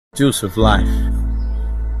juice of life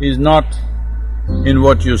is not in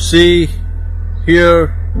what you see,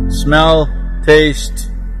 hear, smell,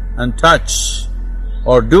 taste and touch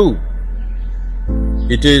or do.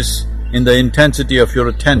 It is in the intensity of your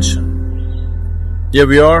attention. Here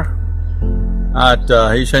we are at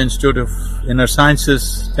Isha Institute of Inner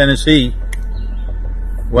Sciences, Tennessee.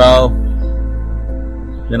 Well,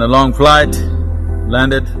 been a long flight,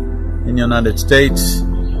 landed in United States.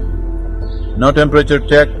 No temperature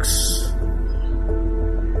checks,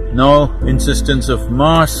 no insistence of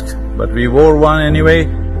mask, but we wore one anyway.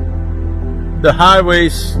 The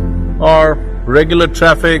highways are regular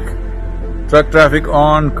traffic, truck traffic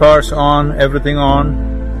on, cars on, everything on.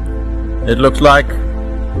 It looks like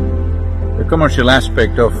the commercial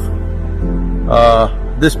aspect of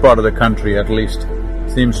this part of the country at least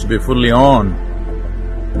seems to be fully on.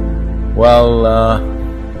 Well,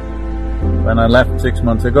 when I left 6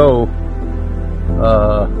 months ago,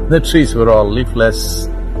 the trees were all leafless.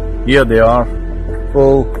 Here they are,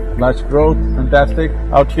 full, lush growth, fantastic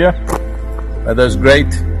out here. Weather's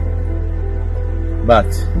great, but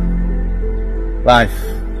life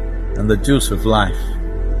and the juice of life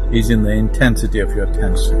is in the intensity of your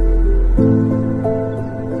attention.